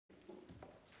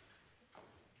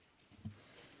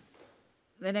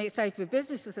The next item of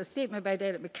business is a statement by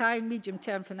Derek Mackay,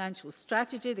 medium-term financial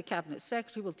strategy. The Cabinet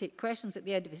Secretary will take questions at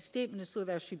the end of his statement, and so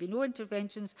there should be no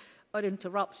interventions or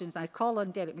interruptions. I call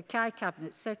on Derek Mackay,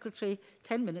 Cabinet Secretary.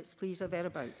 10 minutes, please, or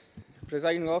thereabouts.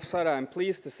 Presiding Officer, I am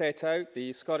pleased to set out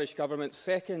the Scottish Government's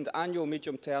second annual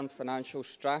medium-term financial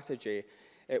strategy.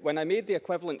 When I made the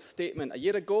equivalent statement a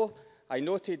year ago, I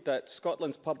noted that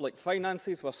Scotland's public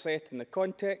finances were set in the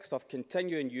context of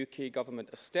continuing UK government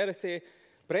austerity,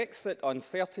 Brexit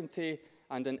uncertainty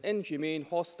and an inhumane,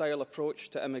 hostile approach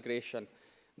to immigration.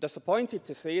 I'm disappointed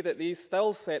to say that these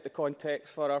still set the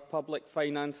context for our public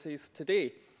finances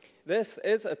today. This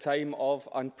is a time of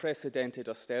unprecedented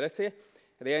austerity. At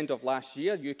the end of last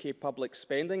year, UK public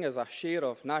spending as a share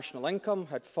of national income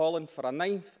had fallen for a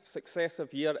 9th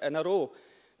successive year in a row,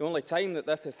 the only time that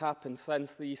this has happened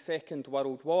since the Second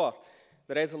World War.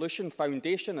 The Resolution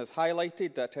Foundation has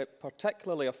highlighted that it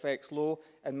particularly affects low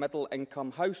and middle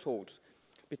income households.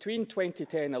 Between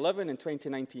 2010-11 and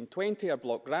 2019-20, our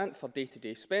block grant for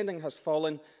day-to-day spending has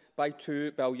fallen by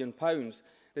 £2 billion.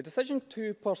 The decision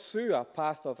to pursue a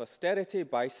path of austerity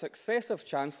by successive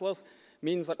Chancellors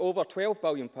means that over £12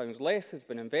 billion less has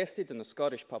been invested in the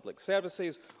Scottish public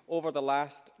services over the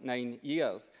last 9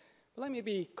 years. But let me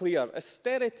be clear,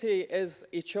 austerity is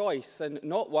a choice and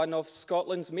not one of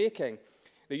Scotland's making.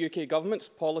 The UK Government's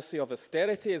policy of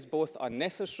austerity is both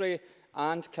unnecessary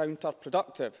and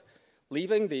counterproductive.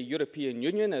 Leaving the European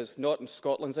Union is not in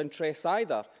Scotland's interests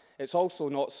either. It's also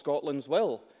not Scotland's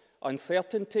will.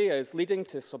 Uncertainty is leading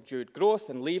to subdued growth,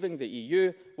 and leaving the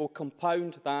EU will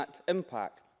compound that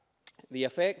impact. The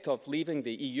effect of leaving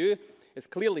the EU is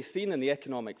clearly seen in the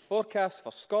economic forecast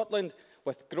for Scotland,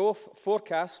 with growth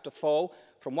forecast to fall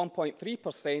from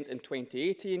 1.3% in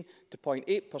 2018 to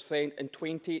 0.8% in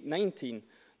 2019.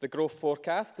 The growth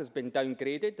forecast has been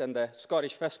downgraded, and the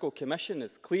Scottish Fiscal Commission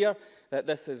is clear that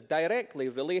this is directly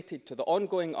related to the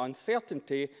ongoing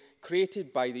uncertainty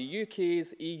created by the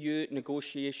UK's EU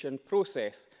negotiation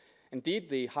process. Indeed,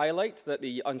 they highlight that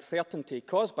the uncertainty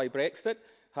caused by Brexit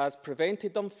has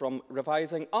prevented them from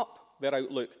revising up their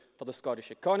outlook for the Scottish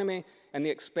economy, and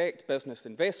they expect business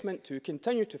investment to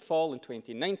continue to fall in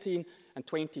 2019 and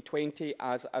 2020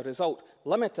 as a result,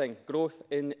 limiting growth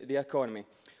in the economy.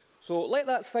 So let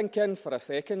that sink in for a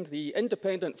second. The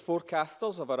independent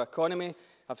forecasters of our economy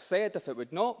have said if it were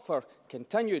not for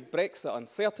continued Brexit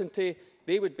uncertainty,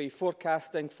 they would be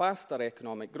forecasting faster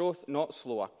economic growth, not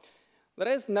slower. There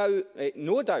is now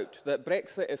no doubt that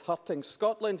Brexit is hurting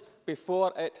Scotland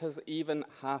before it has even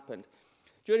happened.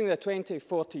 During the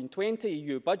 2014-20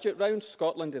 EU budget round,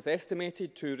 Scotland is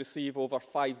estimated to receive over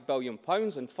 £5 billion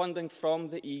in funding from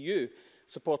the EU,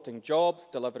 supporting jobs,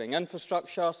 delivering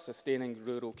infrastructure, sustaining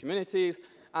rural communities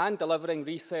and delivering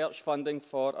research funding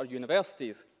for our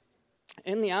universities.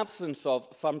 In the absence of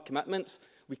firm commitments,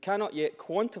 we cannot yet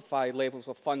quantify levels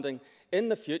of funding in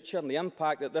the future and the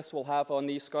impact that this will have on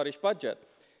the Scottish budget.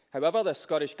 However, the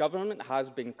Scottish Government has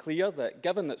been clear that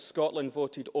given that Scotland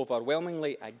voted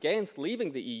overwhelmingly against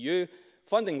leaving the EU,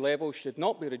 funding levels should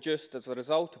not be reduced as a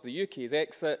result of the UK's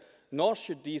exit, nor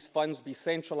should these funds be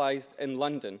centralised in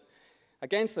London.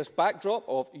 Against this backdrop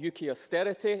of UK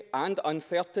austerity and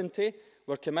uncertainty,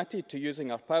 we're committed to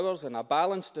using our powers in a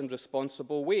balanced and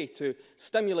responsible way to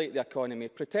stimulate the economy,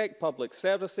 protect public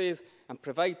services and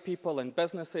provide people and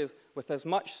businesses with as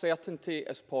much certainty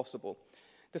as possible.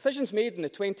 Decisions made in the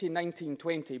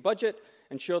 2019-20 budget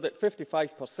ensure that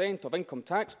 55% of income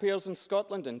taxpayers in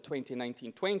Scotland in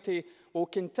 2019-20 will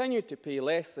continue to pay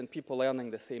less than people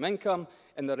earning the same income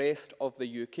in the rest of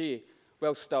the UK,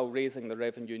 while still raising the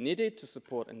revenue needed to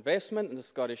support investment in the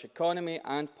Scottish economy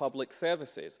and public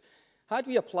services. Had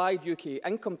we applied UK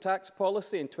income tax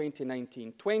policy in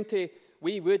 2019-20,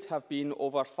 we would have been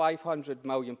over £500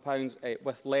 million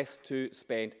with less to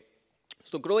spend.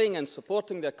 So growing and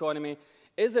supporting the economy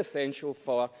is essential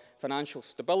for financial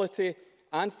stability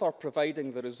and for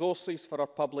providing the resources for our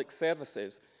public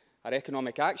services. Our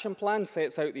Economic Action Plan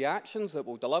sets out the actions that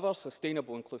will deliver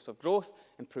sustainable inclusive growth,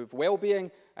 improve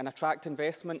well-being and attract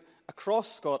investment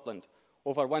across Scotland.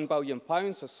 Over £1 billion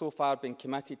has so far been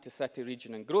committed to city,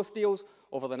 region and growth deals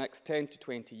over the next 10 to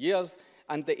 20 years,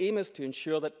 and the aim is to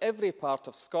ensure that every part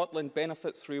of Scotland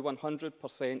benefits through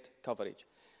 100% coverage.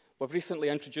 We've recently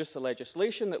introduced the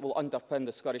legislation that will underpin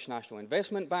the Scottish National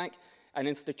Investment Bank, an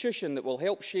institution that will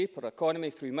help shape our economy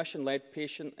through mission-led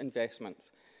patient investments.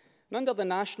 And under the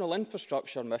National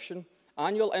Infrastructure Mission,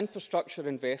 annual infrastructure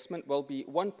investment will be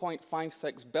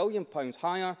 £1.56 billion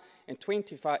higher in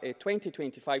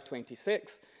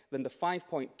 2025-26 than the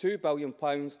 £5.2 billion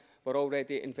we're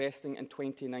already investing in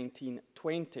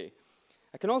 2019-20.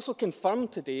 I can also confirm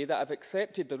today that I've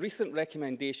accepted the recent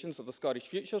recommendations of the Scottish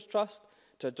Futures Trust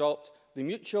to adopt the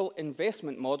mutual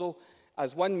investment model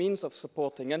as one means of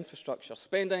supporting infrastructure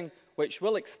spending, which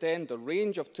will extend the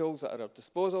range of tools at our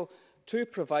disposal to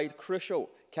provide crucial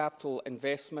capital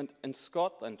investment in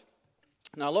Scotland.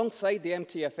 Now, alongside the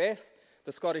MTFS,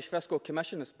 the Scottish Fiscal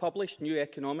Commission has published new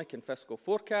economic and fiscal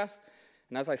forecasts,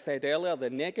 and as I said earlier, the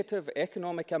negative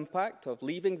economic impact of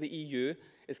leaving the EU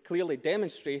is clearly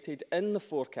demonstrated in the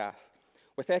forecast,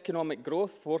 with economic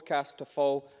growth forecast to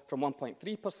fall from 1.3%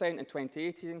 in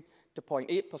 2018 to 0.8%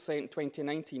 in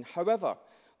 2019. However,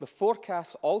 the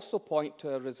forecasts also point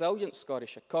to a resilient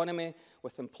Scottish economy,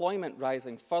 with employment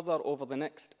rising further over the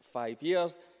next 5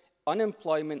 years,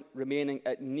 unemployment remaining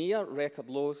at near record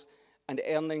lows, and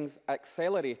earnings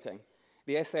accelerating.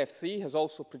 The SFC has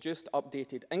also produced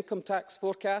updated income tax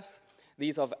forecasts.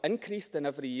 These have increased in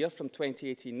every year from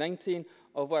 2018-19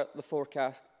 over the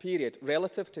forecast period,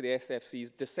 relative to the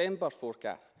SFC's December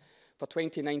forecast. For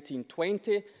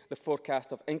 2019-20, the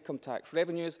forecast of income tax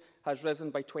revenues has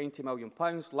risen by £20 million,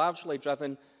 largely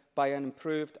driven by an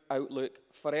improved outlook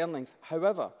for earnings.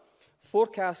 However,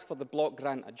 forecasts for the block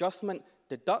grant adjustment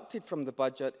deducted from the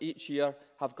budget each year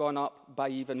have gone up by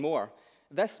even more.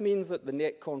 This means that the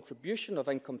net contribution of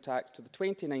income tax to the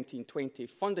 2019-20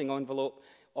 funding envelope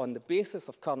on the basis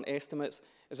of current estimates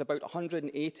is about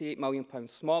 £188 million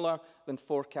smaller than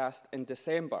forecast in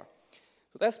December.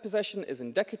 So this position is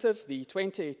indicative. The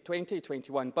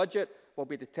 2020-21 budget will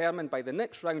be determined by the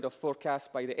next round of forecasts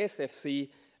by the SFC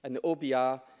and the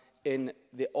OBR in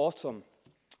the autumn.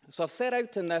 So I've set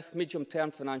out in this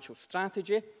medium-term financial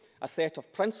strategy a set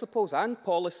of principles and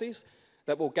policies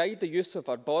that will guide the use of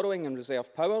our borrowing and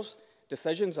reserve powers.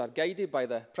 Decisions are guided by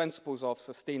the principles of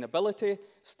sustainability,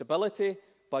 stability,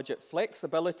 budget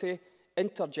flexibility,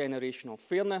 intergenerational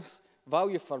fairness,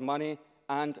 value for money,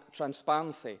 and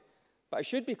transparency. But it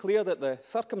should be clear that the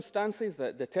circumstances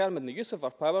that determine the use of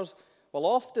our powers will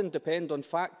often depend on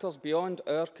factors beyond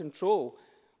our control,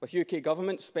 with UK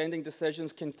government spending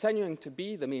decisions continuing to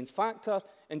be the main factor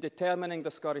in determining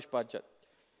the Scottish budget.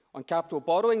 On capital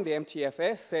borrowing, the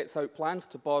MTFS sets out plans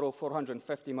to borrow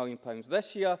 £450 million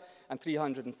this year and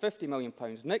 £350 million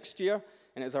next year,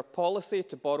 and it is our policy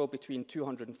to borrow between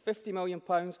 £250 million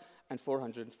and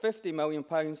 £450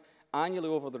 million annually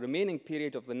over the remaining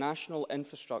period of the National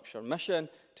Infrastructure Mission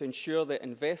to ensure that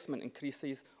investment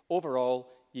increases overall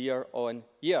year on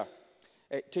year.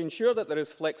 To ensure that there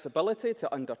is flexibility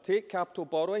to undertake capital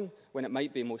borrowing when it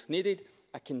might be most needed,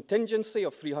 a contingency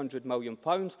of £300 million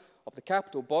of the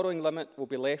capital borrowing limit will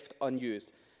be left unused.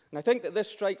 And I think that this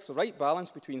strikes the right balance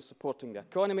between supporting the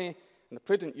economy and the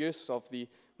prudent use of the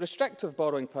restrictive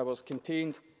borrowing powers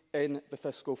contained in the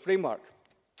fiscal framework.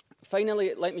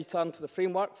 Finally, let me turn to the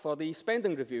framework for the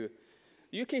spending review.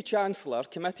 The UK Chancellor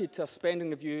committed to a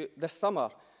spending review this summer.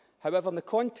 However, in the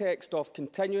context of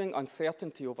continuing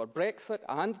uncertainty over Brexit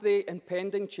and the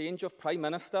impending change of Prime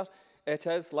Minister, it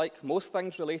is, like most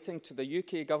things relating to the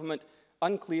UK government,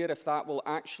 unclear if that will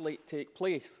actually take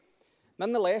place.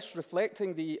 Nonetheless,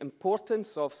 reflecting the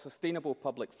importance of sustainable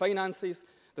public finances,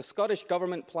 the Scottish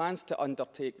Government plans to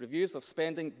undertake reviews of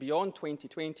spending beyond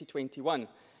 2020-21,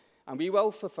 and we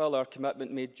will fulfil our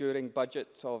commitment made during budget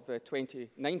of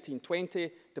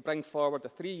 2019-20 to bring forward a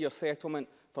 3-year settlement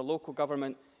for local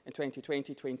government in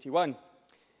 2020-21.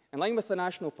 In line with the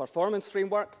National Performance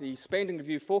Framework, the spending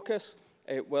review focus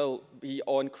will be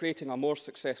on creating a more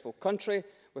successful country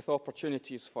with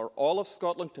opportunities for all of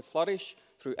Scotland to flourish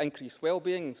through increased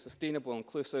well-being and sustainable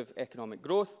inclusive economic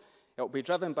growth. It will be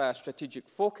driven by a strategic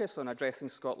focus on addressing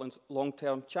Scotland's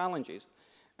long-term challenges.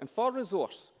 And for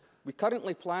resource, we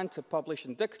currently plan to publish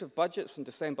indicative budgets in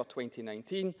December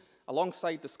 2019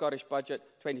 alongside the Scottish Budget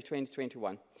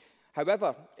 2020-21.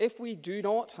 However, if we do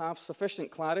not have sufficient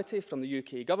clarity from the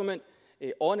UK Government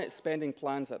on its spending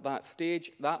plans at that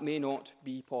stage, that may not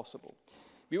be possible.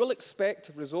 We will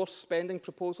expect resource spending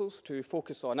proposals to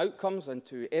focus on outcomes and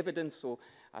to evidence, so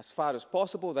as far as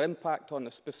possible, their impact on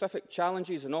the specific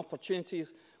challenges and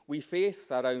opportunities we face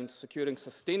around securing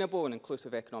sustainable and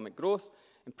inclusive economic growth,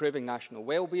 improving national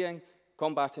well-being,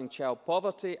 combating child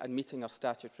poverty and meeting our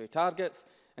statutory targets,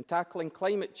 and tackling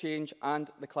climate change and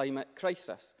the climate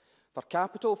crisis. For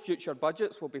capital, future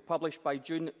budgets will be published by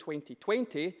June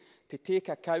 2020 to take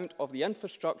account of the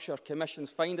Infrastructure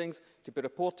Commission's findings to be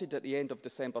reported at the end of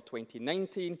December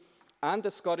 2019 and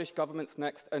the Scottish Government's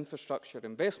next infrastructure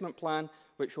investment plan,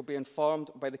 which will be informed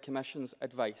by the Commission's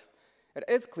advice. It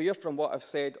is clear from what I've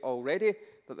said already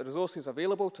that the resources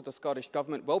available to the Scottish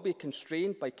Government will be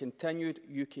constrained by continued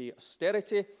UK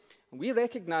austerity. And we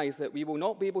recognise that we will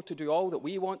not be able to do all that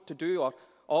we want to do or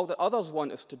all that others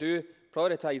want us to do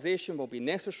prioritisation will be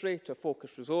necessary to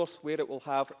focus resource where it will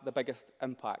have the biggest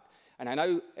impact. And I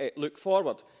now look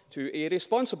forward to a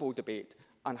responsible debate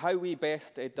on how we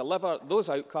best deliver those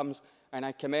outcomes, and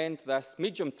I commend this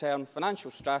medium-term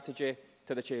financial strategy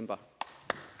to the Chamber.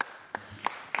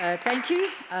 Thank you.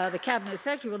 The Cabinet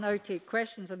Secretary will now take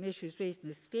questions on the issues raised in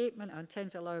this statement. I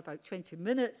intend to allow about 20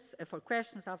 minutes for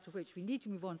questions, after which we need to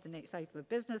move on to the next item of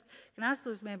business. Can I ask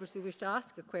those members who wish to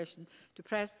ask a question to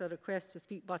press the request to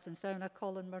speak buttons down? I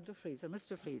call on Murdo-Fraser.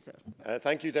 Mr. Fraser.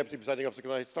 Thank you, Deputy Presiding Officer.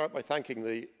 Can I start by thanking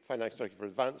the Finance Secretary for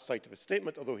advance sight of his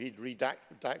statement, although he'd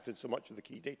redacted so much of the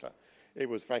key data. It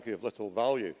was frankly of little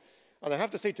value. And I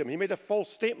have to say to him, he made a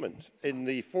false statement in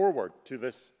the foreword to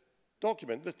this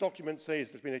document. This document says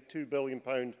there's been a £2 billion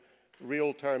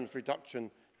real terms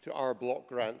reduction to our block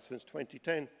grants since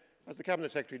 2010. As the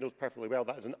Cabinet Secretary knows perfectly well,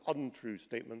 that is an untrue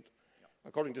statement.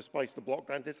 According to Spice, the block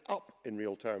grant is up in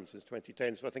real terms since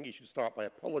 2010, so I think he should start by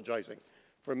apologising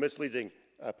for misleading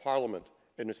Parliament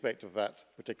in respect of that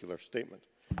particular statement.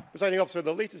 Presiding Officer,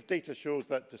 the latest data shows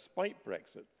that despite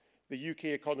Brexit, the UK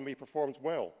economy performs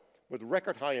well, with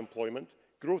record high employment,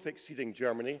 growth exceeding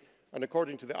Germany, and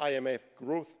according to the IMF,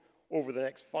 growth over the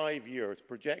next 5 years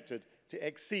projected to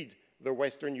exceed the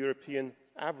Western European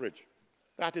average.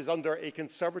 That is under a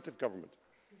Conservative government.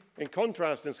 In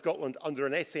contrast, in Scotland, under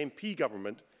an SNP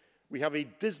government, we have a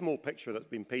dismal picture that's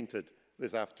been painted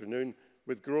this afternoon,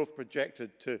 with growth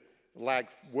projected to lag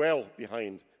well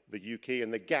behind the UK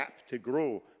and the gap to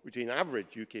grow between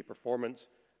average UK performance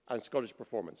and Scottish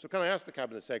performance. So can I ask the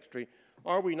Cabinet Secretary,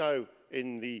 are we now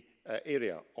in the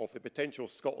area of a potential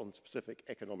Scotland-specific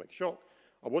economic shock?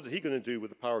 And what is he going to do with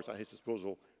the powers at his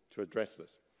disposal to address this?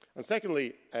 And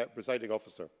secondly, Presiding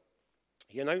Officer,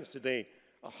 he announced today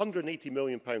a £180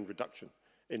 million reduction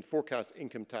in forecast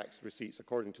income tax receipts,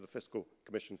 according to the Fiscal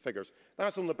Commission figures.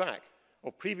 That's on the back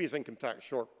of previous income tax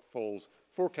shortfalls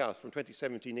forecast from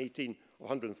 2017-18 of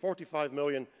 £145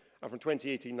 million and from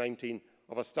 2018-19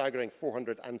 of a staggering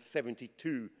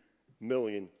 £472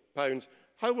 million.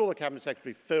 How will the Cabinet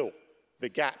Secretary fill the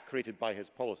gap created by his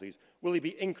policies? Will he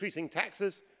be increasing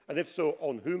taxes, and if so,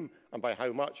 on whom and by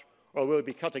how much? Or will he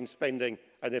be cutting spending,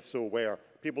 and if so, where?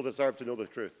 People deserve to know the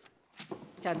truth.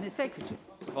 Cabinet Secretary.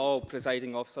 First of all,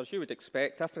 Presiding Officers, you would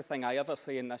expect everything I ever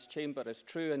say in this chamber is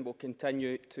true and will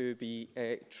continue to be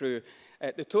true.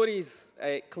 The Tories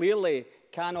clearly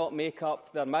cannot make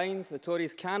up their minds. The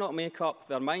Tories cannot make up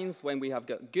their minds when we have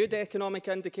got good economic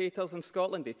indicators in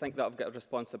Scotland. They think that I've got a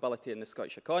responsibility in the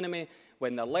Scottish economy.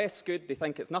 When they're less good, they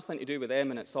think it's nothing to do with them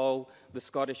and it's all the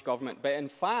Scottish Government. But in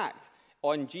fact,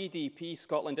 on GDP,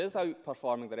 Scotland is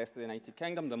outperforming the rest of the United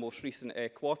Kingdom. The most recent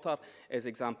quarter is an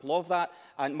example of that.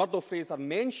 And Murdo-Fraser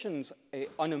mentions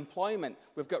unemployment.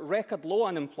 We've got record low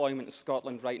unemployment in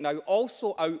Scotland right now,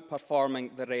 also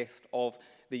outperforming the rest of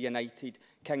the United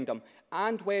Kingdom.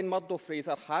 And when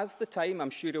Murdo-Fraser has the time, I'm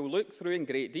sure he'll look through in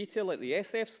great detail at the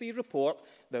SFC report.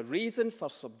 The reason for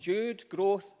subdued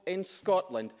growth in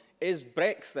Scotland is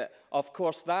Brexit. Of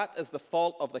course, that is the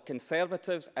fault of the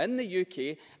Conservatives in the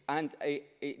UK and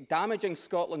damaging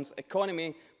Scotland's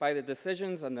economy by the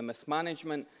decisions and the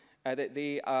mismanagement that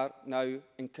they are now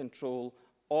in control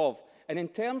of. And in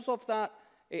terms of that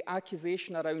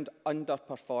accusation around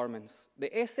underperformance, the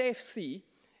SFC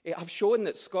have shown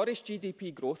that Scottish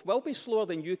GDP growth will be slower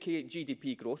than UK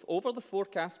GDP growth over the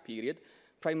forecast period,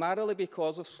 primarily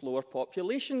because of slower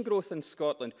population growth in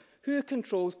Scotland. Who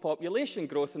controls population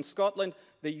growth in Scotland?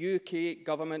 The UK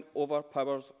government over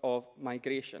powers of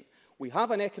migration. We have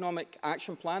an economic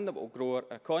action plan that will grow our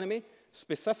economy,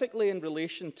 specifically in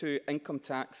relation to income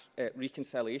tax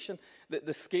reconciliation.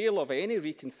 The scale of any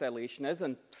reconciliation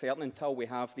isn't certain until we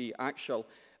have the actual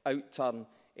outturn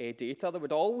data. There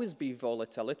would always be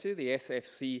volatility. The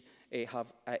SFC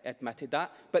have admitted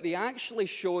that. But they actually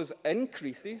shows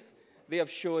increases. They have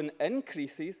shown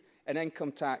increases in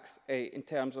income tax in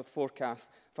terms of forecasts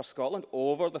for Scotland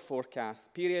over the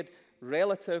forecast period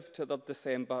relative to the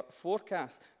December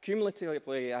forecast.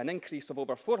 Cumulatively, an increase of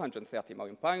over £430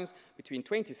 million between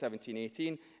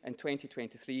 2017-18 and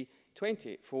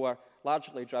 2023-24,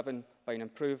 largely driven by an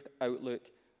improved outlook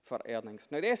for earnings.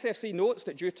 Now, the SFC notes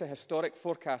that due to historic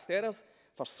forecast errors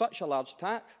for such a large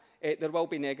tax, there will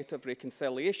be negative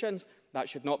reconciliations. That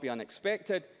should not be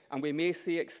unexpected, and we may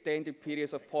see extended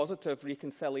periods of positive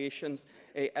reconciliations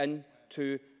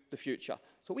into the future.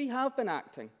 So we have been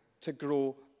acting to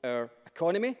grow our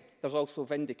economy. There's also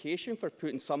vindication for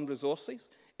putting some resources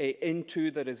into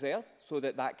the reserve so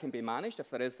that that can be managed if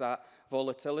there is that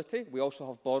volatility. We also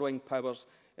have borrowing powers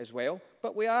as well,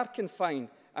 but we are confined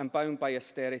and bound by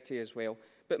austerity as well.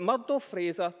 But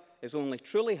Murdo-Fraser is only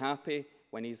truly happy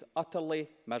when he's utterly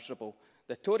miserable.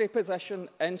 the Tory position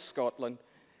in Scotland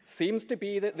seems to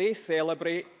be that they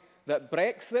celebrate that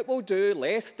Brexit will do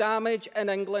less damage in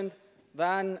England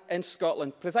than in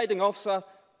Scotland. Presiding Officer,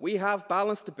 we have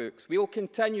balanced the books. We will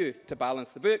continue to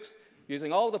balance the books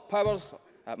using all the powers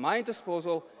at my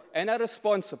disposal in a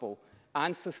responsible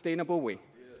and sustainable way.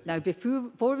 Now,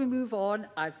 before we move on,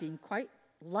 I've been quite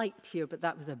light here, but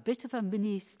that was a bit of a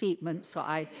mini statement,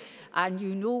 and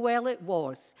you know well it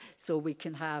was. So we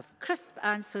can have crisp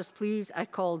answers, please. I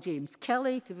call James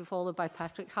Kelly, to be followed by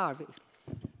Patrick Harvey.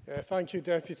 Thank you,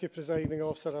 Deputy Presiding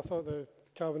Officer. I thought the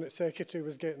Cabinet Secretary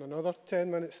was getting another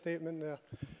 10-minute statement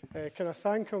there. Can I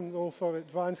thank him, though, for an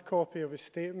advance copy of his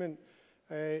statement,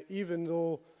 even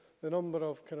though the number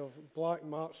of kind of black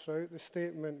marks throughout the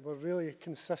statement were really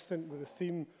consistent with the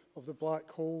theme of the black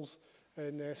holes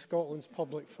in Scotland's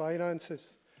public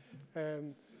finances.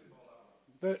 The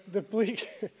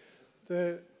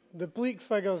bleak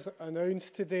figures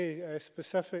announced today,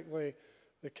 specifically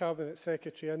the Cabinet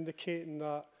Secretary indicating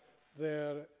that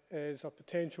there is a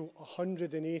potential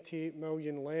 188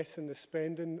 million less in the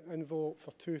spending envelope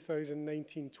for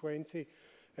 2019-20.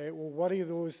 It will worry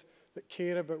those that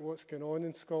care about what's going on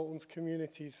in Scotland's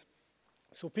communities.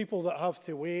 So people that have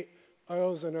to wait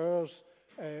hours and hours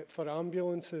for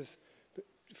ambulances,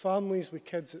 families with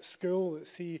kids at school that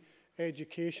see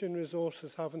education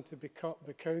resources having to be cut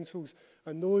by councils,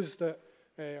 and those that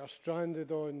are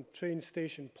stranded on train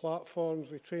station platforms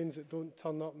with trains that don't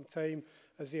turn up in time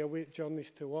as they await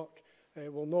journeys to work,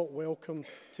 will not welcome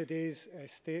today's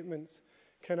statements.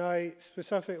 Can I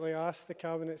specifically ask the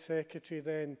Cabinet Secretary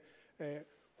then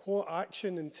what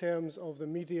action in terms of the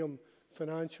medium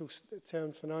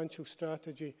term financial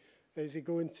strategy is he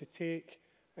going to take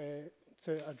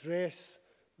to address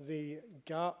the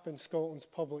gap in Scotland's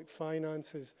public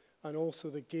finances and also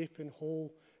the gaping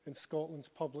hole in Scotland's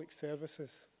public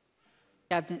services?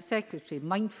 Cabinet Secretary,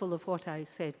 mindful of what I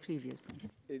said previously.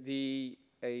 The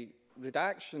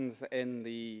redactions in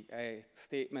the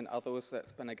statement are those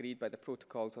that's been agreed by the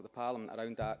protocols of the Parliament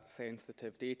around that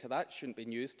sensitive data. That shouldn't be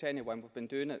news to anyone. We've been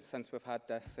doing it since we've had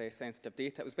this sensitive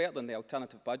data. It was better than the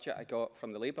alternative budget I got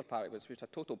from the Labour Party, which was a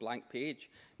total blank page,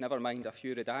 never mind a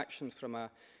few redactions from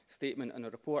a statement and a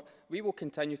report. We will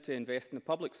continue to invest in the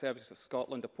public services of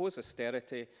Scotland, oppose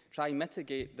austerity, try and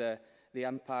mitigate the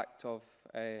impact of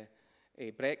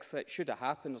Brexit. Should it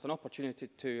happen, there's an opportunity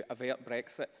to avert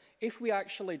Brexit. If we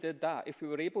actually did that, if we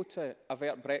were able to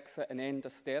avert Brexit and end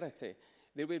austerity,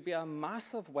 there would be a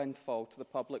massive windfall to the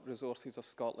public resources of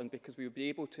Scotland because we would be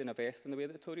able to invest in the way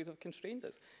that the Tories have constrained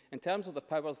us. In terms of the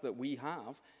powers that we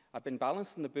have, I've been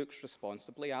balancing the books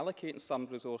responsibly, allocating some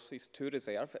resources to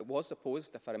reserve. It was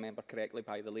opposed, if I remember correctly,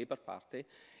 by the Labour Party,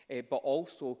 but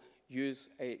also use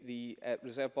the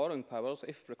reserve borrowing powers,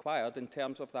 if required, in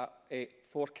terms of that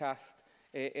forecast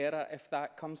error if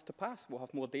that comes to pass. We'll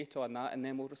have more data on that and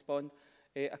then we'll respond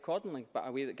accordingly, but in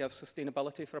a way that gives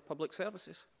sustainability for our public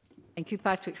services. Thank you,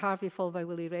 Patrick Harvey, followed by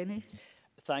Willie Rennie.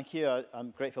 Thank you.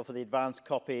 I'm grateful for the advance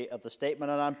copy of the statement,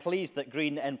 and I'm pleased that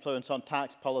Green influence on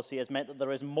tax policy has meant that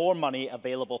there is more money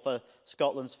available for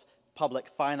Scotland's public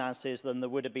finances than there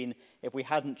would have been if we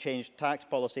hadn't changed tax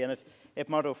policy. And if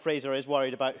Murdo Fraser is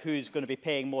worried about who's going to be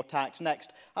paying more tax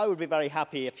next, I would be very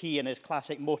happy if he and his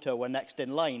classic motto were next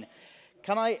in line.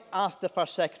 Can I ask the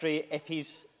First Secretary if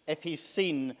he's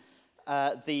seen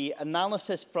the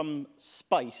analysis from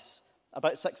Spice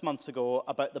about 6 months ago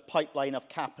about the pipeline of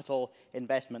capital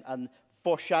investment and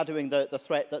foreshadowing the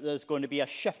threat that there's going to be a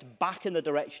shift back in the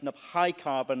direction of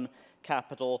high-carbon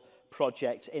capital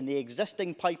projects in the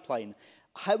existing pipeline?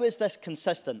 How is this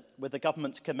consistent with the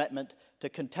government's commitment to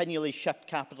continually shift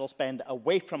capital spend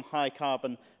away from high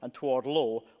carbon and toward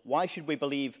low? Why should we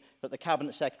believe that the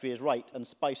Cabinet Secretary is right and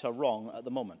Spice are wrong at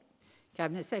the moment?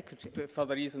 Cabinet Secretary. But for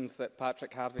the reasons that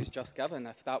Patrick Harvey's just given,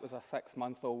 if that was a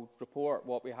 6-month-old report,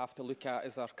 what we have to look at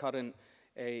is our current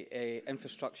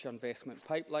infrastructure investment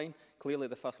pipeline. Clearly,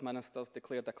 the First Minister's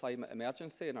declared a climate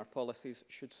emergency and our policies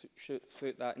should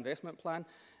suit that investment plan.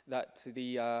 That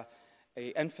the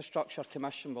Infrastructure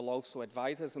Commission will also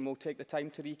advise us and will take the time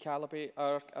to recalibrate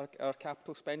our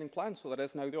capital spending plan. So there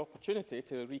is now the opportunity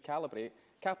to recalibrate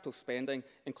capital spending,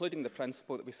 including the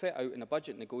principle that we set out in a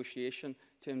budget negotiation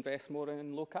to invest more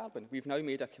in low carbon. We've now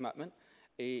made a commitment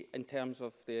in terms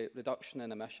of the reduction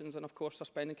in emissions, and of course our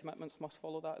spending commitments must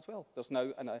follow that as well. There's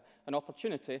now an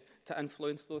opportunity to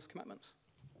influence those commitments.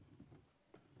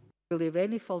 Willie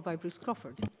Rennie, followed by Bruce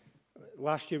Crawford.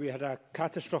 Last year we had a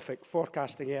catastrophic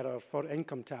forecasting error for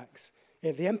income tax.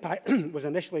 The impact was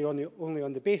initially only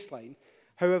on the baseline.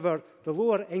 However, the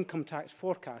lower income tax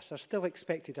forecasts are still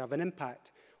expected to have an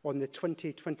impact on the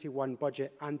 2021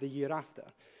 budget and the year after.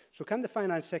 So can the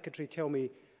Finance Secretary tell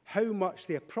me how much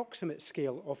the approximate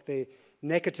scale of the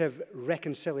negative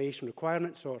reconciliation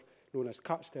requirements, or known as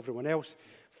cuts to everyone else,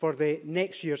 for the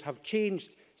next years have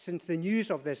changed since the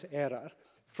news of this error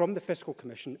from the Fiscal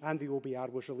Commission and the OBR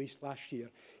was released last year?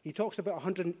 He talks about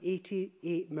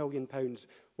 £188 million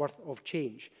worth of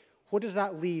change. What does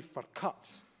that leave for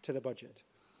cuts to the budget?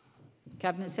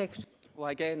 Cabinet Secretary. Well,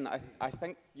 again, I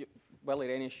think Willie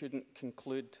Rennie shouldn't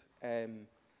conclude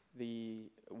the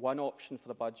one option for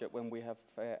the budget when we have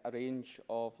a range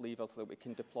of levers that we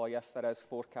can deploy if there is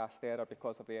forecast error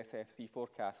because of the SFC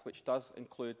forecast, which does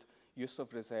include use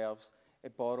of reserves,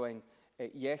 borrowing.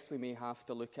 Yes, we may have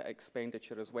to look at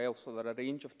expenditure as well, so there are a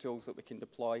range of tools that we can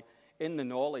deploy in the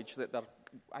knowledge that there,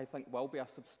 I think, will be a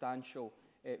substantial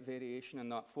variation in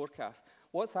that forecast.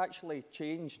 What's actually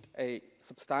changed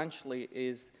substantially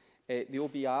is the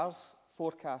OBR's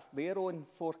forecast. Their own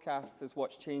forecast is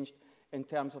what's changed in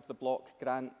terms of the block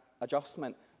grant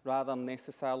adjustment, rather than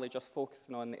necessarily just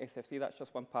focusing on the SFC. That's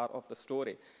just one part of the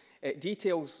story.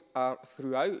 Details are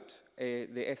throughout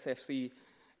the SFC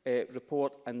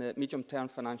report and the medium-term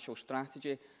financial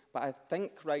strategy, but I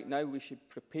think right now we should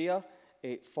prepare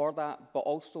for that, but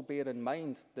also bear in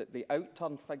mind that the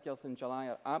outturn figures in July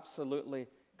are absolutely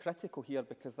critical here,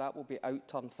 because that will be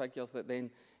outturn figures that then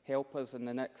help us in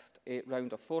the next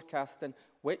round of forecasting,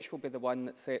 which will be the one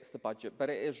that sets the budget.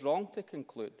 But it is wrong to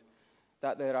conclude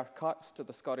that there are cuts to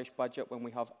the Scottish budget when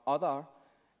we have other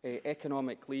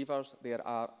economic levers. There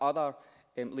are other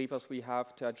levers we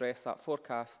have to address that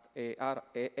forecast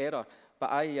error.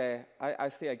 But I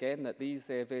say again that these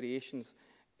variations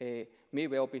may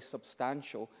well be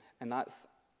substantial, and that's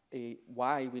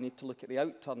why we need to look at the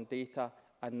outturn data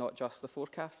and not just the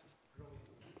forecasts.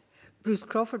 Bruce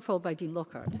Crawford, followed by Dean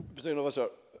Lockhart. President Officer,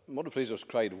 Murdo Fraser's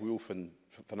cried wolf in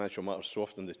financial matters so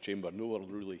often in this chamber, no one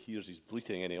really hears his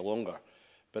bleating any longer.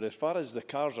 But as far as the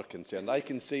cars are concerned, I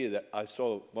can say that I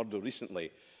saw Murdo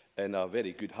recently in a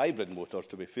very good hybrid motor,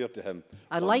 to be fair to him.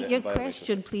 I'd like your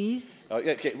question, please. Yeah,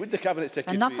 okay. Would the Cabinet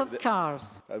Secretary... Enough of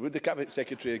cars. Would the Cabinet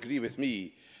Secretary agree with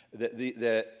me that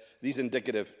these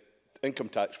indicative income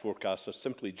tax forecasts are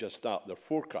simply just that, they're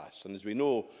forecasts? And as we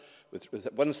know, with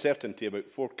one certainty about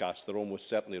forecasts, they're almost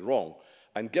certainly wrong.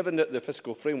 And given that the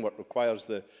fiscal framework requires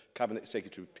the Cabinet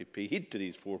Secretary to pay heed to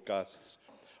these forecasts,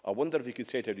 I wonder if he could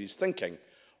set out his thinking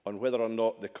on whether or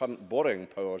not the current borrowing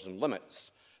powers and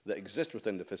limits that exist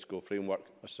within the fiscal framework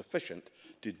are sufficient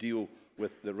to deal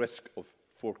with the risk of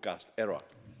forecast error.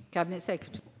 Cabinet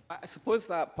Secretary. I suppose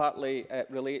that partly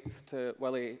relates to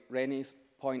Willie Rennie's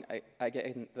point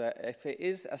again, that if it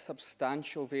is a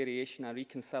substantial variation, a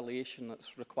reconciliation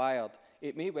that's required,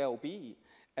 it may well be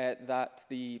that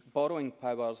the borrowing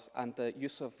powers and the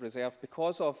use of reserve,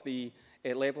 because of the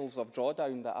levels of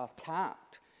drawdown that are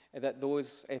capped, that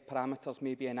those parameters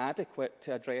may be inadequate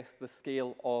to address the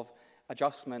scale of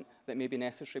adjustment that may be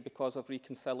necessary because of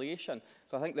reconciliation.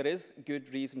 So I think there is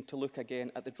good reason to look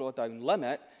again at the drawdown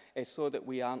limit so that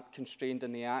we aren't constrained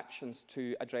in the actions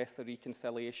to address the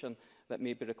reconciliation that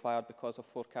may be required because of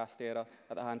forecast error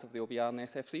at the hands of the OBR and the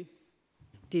SFC.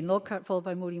 Dean Lockhart, followed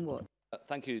by Maureen Watt.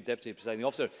 Thank you, Deputy Presiding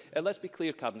Officer. Let's be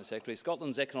clear, Cabinet Secretary,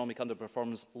 Scotland's economic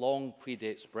underperformance long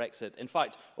predates Brexit. In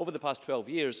fact, over the past 12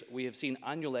 years, we have seen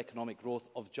annual economic growth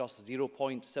of just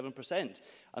 0.7%.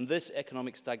 And this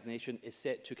economic stagnation is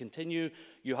set to continue.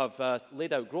 You have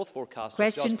laid out growth forecasts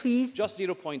Question, please. Just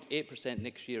 0.8%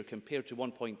 next year compared to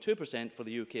 1.2% for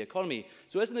the UK economy.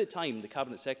 So isn't it time the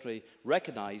Cabinet Secretary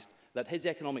recognised that his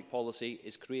economic policy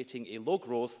is creating a low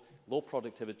growth, low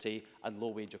productivity and low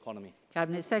wage economy?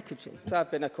 Cabinet Secretary. Since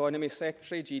I've been Economy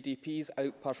Secretary, GDP's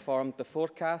outperformed the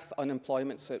forecast,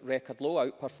 unemployment's at record low,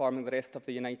 outperforming the rest of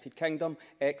the United Kingdom,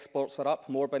 exports are up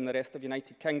more than the rest of the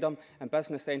United Kingdom, and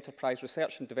business enterprise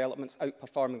research and development's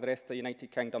outperforming the rest of the United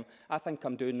Kingdom. I think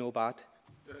I'm doing no bad.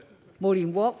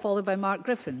 Maureen Watt, followed by Mark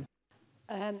Griffin.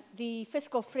 The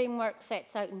fiscal framework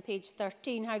sets out on page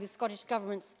 13 how the Scottish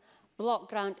Government's block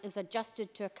grant is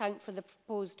adjusted to account for the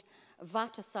proposed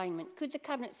VAT assignment. Could the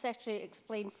Cabinet Secretary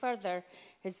explain further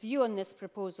his view on this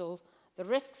proposal, the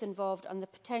risks involved and the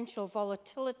potential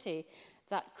volatility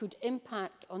that could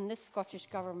impact on this Scottish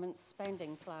Government's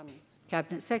spending plans?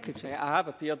 Cabinet Secretary. I have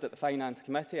appeared at the Finance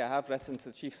Committee. I have written to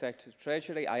the Chief Secretary of the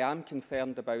Treasury. I am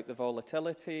concerned about the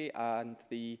volatility and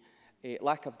the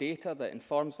lack of data that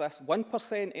informs this.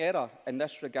 1% error in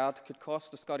this regard could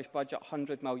cost the Scottish budget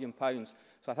 £100 million.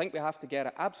 So I think we have to get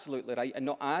it absolutely right and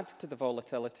not add to the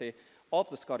volatility of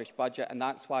the Scottish budget, and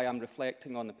that's why I'm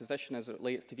reflecting on the position as it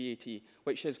relates to VAT,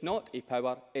 which is not a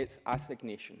power, it's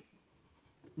assignation.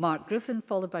 Mark Griffin,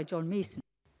 followed by John Mason.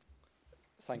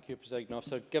 Thank you, Presiding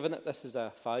Officer. Given that this is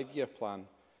a 5-year plan,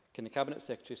 Can the Cabinet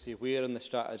Secretary say where in the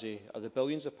strategy are the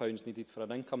billions of pounds needed for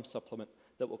an income supplement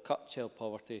that will cut child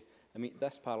poverty and meet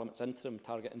this Parliament's interim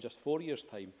target in just 4 years'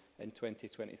 time in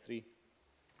 2023?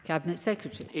 Cabinet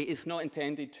Secretary. It is not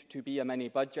intended to be a mini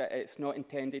budget. It's not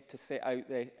intended to set out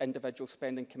the individual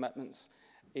spending commitments.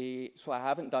 So I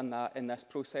haven't done that in this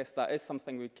process. That is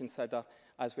something we would consider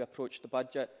as we approach the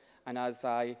budget. And as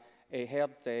I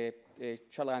heard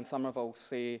Chillian Somerville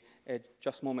say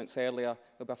just moments earlier, there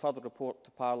will be a further report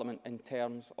to Parliament in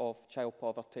terms of child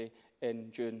poverty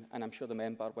in June, and I'm sure the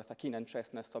member with a keen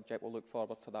interest in this subject will look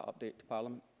forward to that update to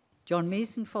Parliament. John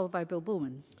Mason, followed by Bill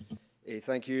Bowman.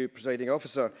 Thank you, Presiding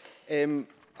Officer.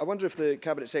 I wonder if the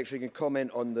Cabinet Secretary can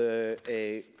comment on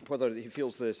whether he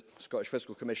feels the Scottish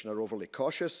Fiscal Commission are overly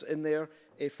cautious in their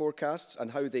forecasts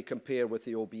and how they compare with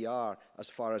the OBR as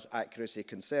far as accuracy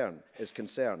is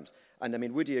concerned. And I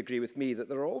mean, would he agree with me that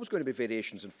there are always going to be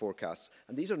variations in forecasts,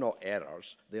 and these are not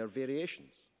errors, they are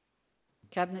variations?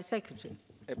 Cabinet Secretary.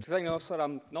 Presiding Officer,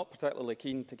 I'm not particularly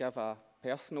keen to give a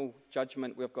personal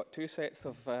judgment. We've got two sets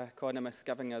of economists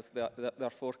giving us their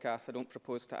forecasts. I don't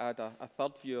propose to add a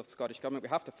third view of the Scottish Government. We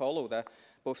have to follow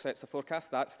both sets of forecasts.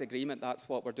 That's the agreement. That's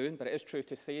what we're doing. But it is true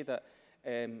to say that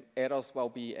errors will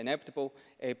be inevitable,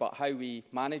 but how we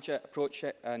manage it, approach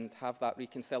it and have that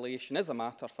reconciliation is a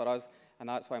matter for us, and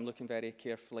that's why I'm looking very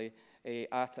carefully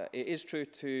at it. It is true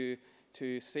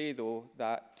to say, though,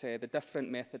 that the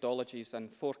different methodologies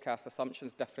and forecast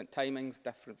assumptions, different timings,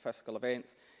 different fiscal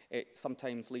events, it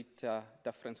sometimes lead to a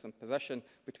difference in position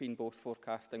between both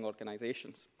forecasting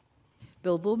organisations.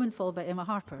 Bill Bowman, followed by Emma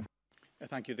Harper.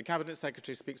 Thank you. The Cabinet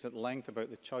Secretary speaks at length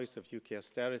about the choice of UK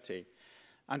austerity.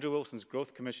 Andrew Wilson's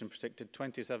Growth Commission predicted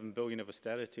 27 billion of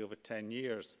austerity over 10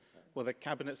 years. Will the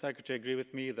Cabinet Secretary agree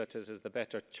with me that it is the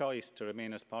better choice to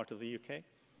remain as part of the UK?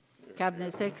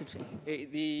 Cabinet Secretary.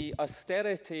 The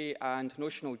austerity and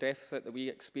notional deficit that we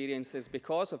experience is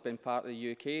because of being part of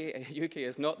the UK. UK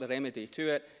is not the remedy to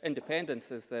it.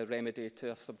 Independence is the remedy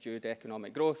to a subdued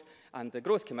economic growth. And the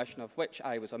Growth Commission, of which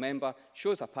I was a member,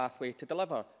 shows a pathway to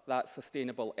deliver that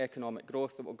sustainable economic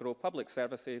growth that will grow public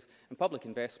services and public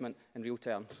investment in real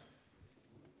terms.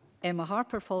 Emma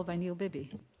Harper, followed by Neil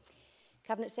Bibby.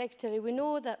 Cabinet Secretary, we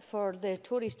know that for the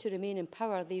Tories to remain in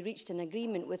power, they reached an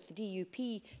agreement with the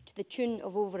DUP to the tune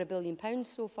of over £1 billion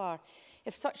so far.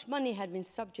 If such money had been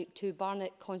subject to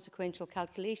Barnett consequential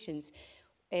calculations,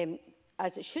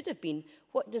 as it should have been,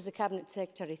 what does the Cabinet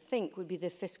Secretary think would be the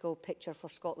fiscal picture for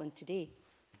Scotland today?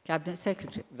 Cabinet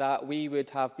Secretary. That we would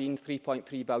have been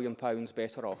 £3.3 billion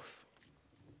better off.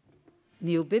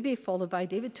 Neil Bibby, followed by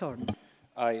David Torrance.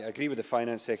 I agree with the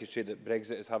Finance Secretary that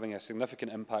Brexit is having a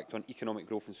significant impact on economic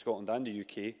growth in Scotland and the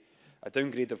UK. A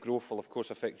downgrade of growth will of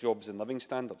course affect jobs and living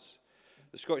standards.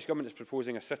 The Scottish Government is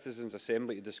proposing a Citizens'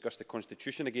 Assembly to discuss the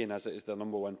Constitution again, as it is their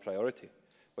 #1 priority.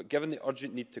 But given the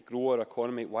urgent need to grow our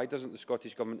economy, why doesn't the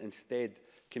Scottish Government instead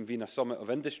convene a summit of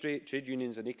industry, trade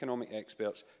unions and economic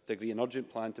experts to agree an urgent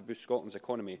plan to boost Scotland's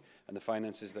economy and the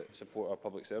finances that support our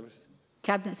public services?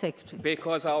 Cabinet Secretary.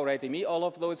 Because I already meet all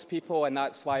of those people, and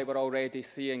that's why we're already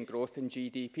seeing growth in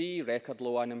GDP, record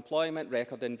low unemployment,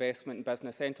 record investment in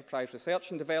business enterprise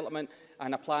research and development,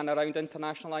 and a plan around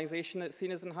internationalisation that's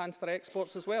seen as enhanced our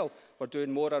exports as well. We're doing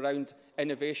more around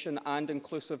innovation and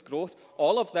inclusive growth.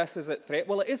 All of this is at threat.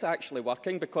 Well, it is actually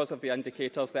working because of the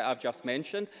indicators that I've just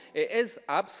mentioned. It is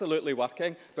absolutely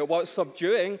working, but what is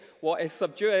subduing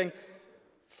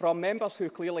from members who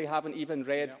clearly haven't even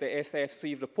read the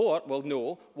SFC report will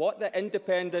know what the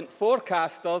independent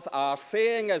forecasters are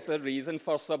saying is the reason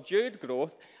for subdued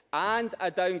growth and a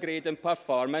downgrade in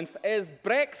performance is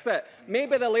Brexit.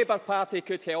 Maybe the Labour Party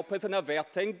could help us in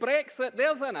averting Brexit.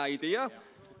 There's an idea.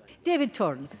 David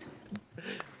Torrance.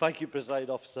 Thank you, Presiding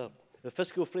Officer. The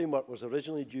fiscal framework was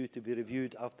originally due to be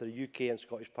reviewed after the UK and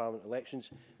Scottish Parliament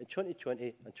elections in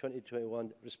 2020 and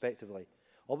 2021 respectively.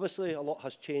 Obviously, a lot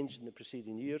has changed in the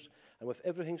preceding years, and with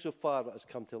everything so far that has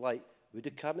come to light, would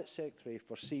the Cabinet Secretary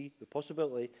foresee the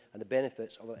possibility and the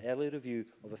benefits of an early review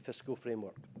of a fiscal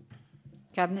framework?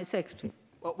 Cabinet Secretary.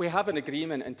 Well, we have an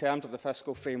agreement in terms of the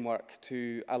fiscal framework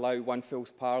to allow one full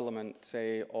Parliament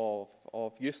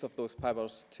of use of those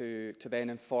powers to then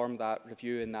inform that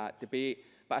review and that debate.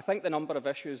 But I think the number of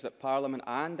issues that Parliament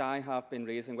and I have been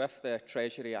raising with the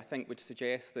Treasury, I think would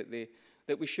suggest that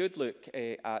we should look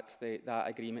at that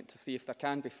agreement to see if there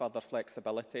can be further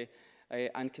flexibility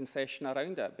and concession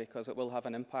around it, because it will have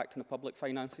an impact on the public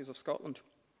finances of Scotland.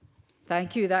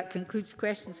 Thank you. That concludes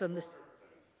questions on this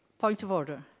point of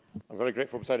order. I'm very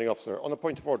grateful, Presiding Officer. On a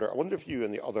point of order, I wonder if you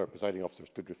and the other Presiding Officers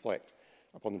could reflect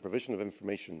upon the provision of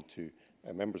information to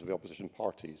members of the opposition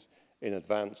parties in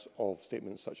advance of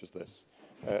statements such as this.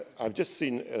 I've just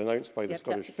seen announced by the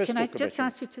Scottish Fiscal Commission. Commission. Can I just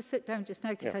ask you to sit down just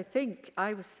now? Because I think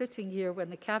I was sitting here when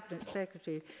the Cabinet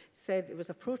Secretary said there was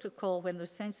a protocol when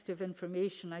there's sensitive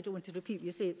information. I don't want to repeat.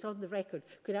 You say it's on the record.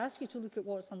 Could I ask you to look at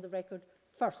what's on the record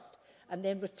first? And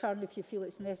then return if you feel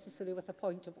it's necessary with a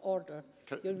point of order.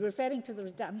 You're referring to the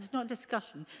it's not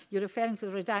discussion. You're referring to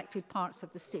the redacted parts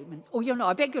of the statement. Oh, you're not.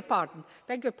 I beg your pardon.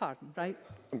 Beg your pardon, right?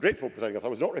 I'm grateful, President Officer. I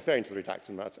was not referring to the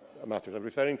redacted matters. I'm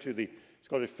referring to the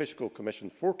Scottish Fiscal Commission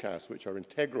forecasts, which are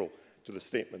integral to the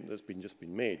statement that's just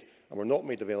been made, and were not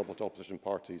made available to opposition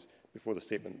parties before the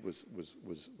statement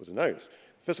was announced.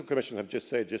 The Fiscal Commission have just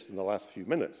said, just in the last few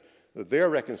minutes, that their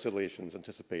reconciliations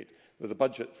anticipate that the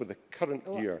budget for the current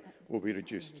year will be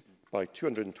reduced by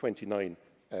 £229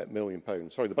 million.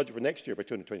 Sorry, the budget for next year by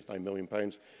 £229 million,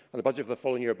 and the budget for the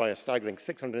following year by a staggering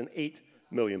 £608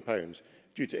 million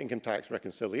due to income tax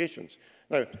reconciliations.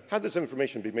 Now, had this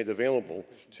information been made available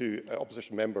to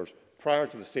opposition members prior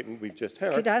to the statement we've just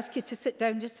heard... Could I ask you to sit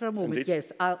down just for a moment? Indeed.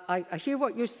 Yes, I hear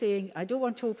what you're saying. I don't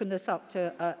want to open this up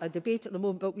to a debate at the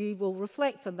moment, but we will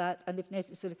reflect on that, and if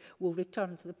necessary, we'll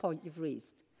return to the point you've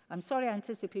raised. I'm sorry I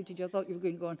anticipated you. I thought you were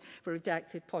going to go on for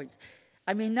redacted points.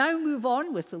 I may now move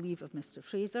on, with the leave of Mr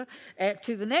Fraser,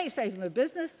 to the next item of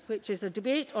business, which is a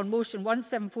debate on motion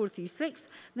 17436,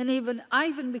 the name of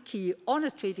Ivan McKee on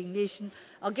a trading nation.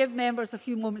 I'll give members a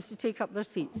few moments to take up their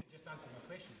seats.